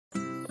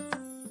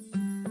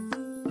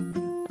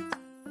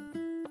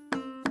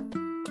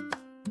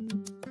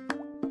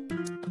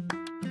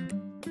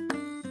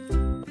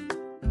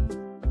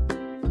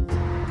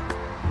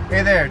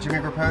Hey there, Jimmy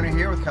Raponi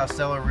here with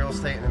Costello Real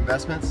Estate and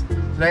Investments.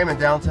 Today I'm in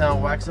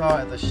downtown Waxhaw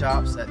at the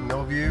shops at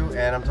Millview,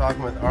 and I'm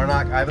talking with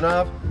Arnak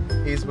Ivanov.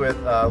 He's with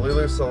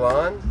LuLu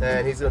Salon,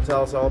 and he's going to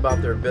tell us all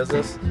about their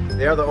business.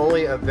 They are the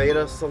only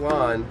Aveda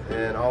salon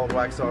in all of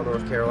Waxhaw,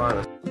 North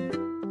Carolina.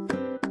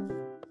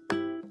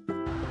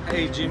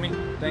 Hey Jimmy,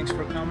 thanks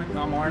for coming.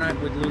 I'm Arnak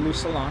with LuLu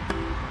Salon.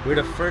 We're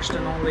the first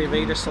and only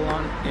Aveda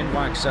salon in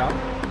Waxhaw.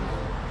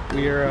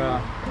 We're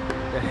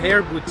the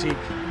hair boutique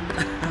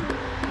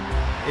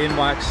in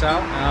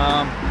Waxhaw.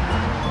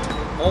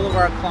 All of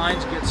our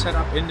clients get set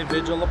up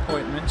individual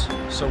appointments,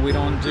 so we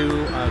don't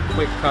do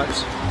quick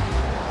cuts.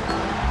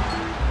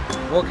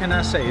 What can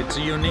I say? It's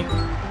a unique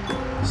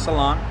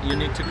salon. You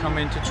need to come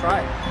in to try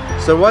it.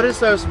 So what is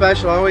so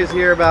special? I always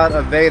hear about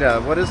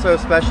Aveda. What is so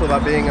special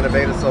about being an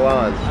Aveda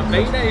salon?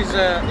 Aveda is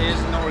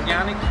an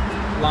organic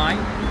line.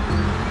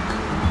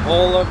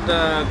 All of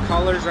the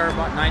colors are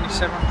about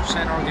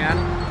 97%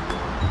 organic.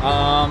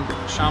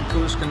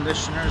 Shampoos,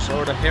 conditioners,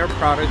 or the hair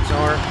products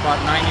are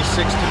about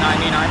 96 to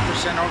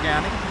 99%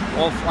 organic.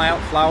 All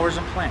flowers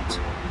and plants.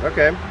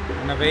 Okay.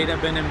 And Aveda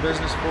been in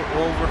business for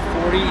over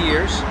 40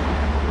 years,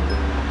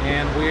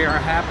 and we are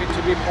happy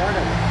to be part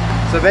of it.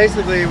 So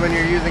basically, when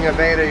you're using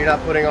Aveda, you're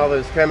not putting all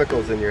those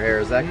chemicals in your hair,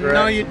 is that correct?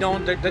 No, you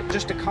don't.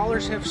 Just the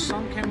colors have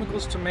some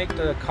chemicals to make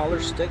the color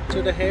stick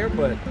to the hair,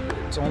 but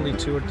it's only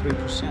 2 or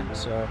 3%,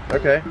 so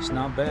okay, it's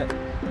not bad.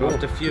 Cool.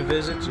 After a few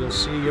visits, you'll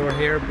see your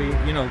hair be,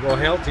 go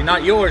healthy.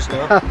 Not yours,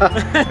 though.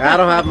 I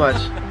don't have much.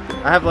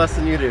 I have less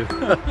than you do.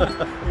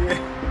 Yeah.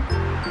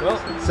 Well,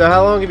 so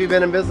how long have you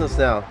been in business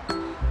now?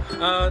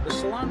 The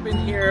salon been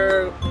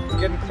here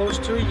getting close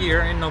to a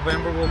year. In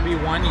November will be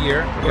 1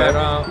 year. Okay. But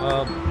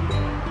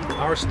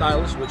our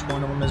stylists, which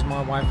one of them is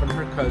my wife and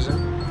her cousin,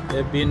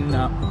 they've been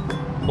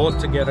both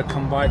together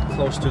combined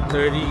close to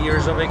 30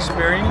 years of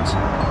experience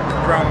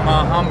from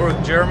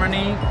Hamburg,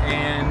 Germany,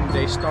 and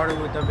they started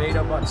with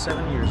Aveda about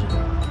 7 years ago.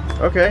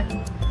 Okay,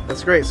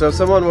 that's great. So if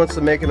someone wants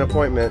to make an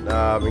appointment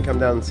and come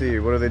down and see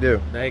you, what do they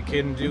do? They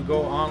can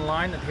go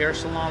online at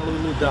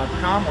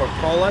hairsalonlulu.com or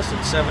call us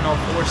at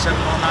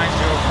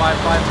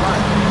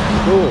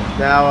 704-709-0555. Cool.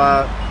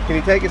 Now, can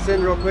you take us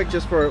in real quick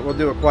just we'll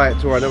do a quiet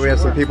tour. I know we have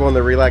some people in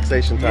the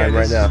relaxation time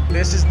right now.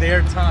 This is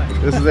their time.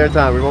 This is their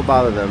time. We won't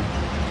bother them.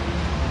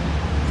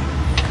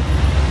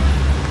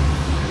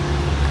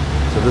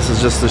 So this is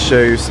just to show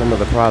you some of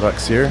the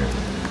products here.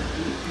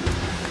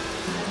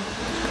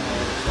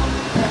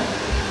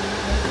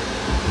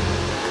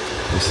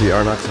 You see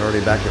Arnak's already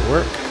back at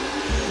work.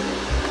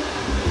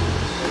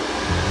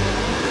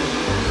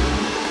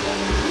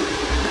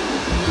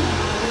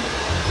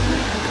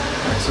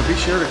 Alright, so be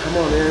sure to come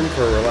on in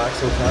for a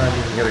relaxing time.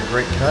 You can get a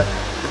great cut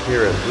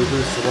here at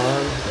LuLu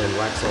Salon in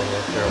Waxhaw,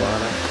 North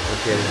Carolina,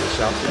 located in the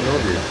shops at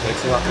Millview.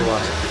 Thanks a lot for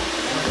watching.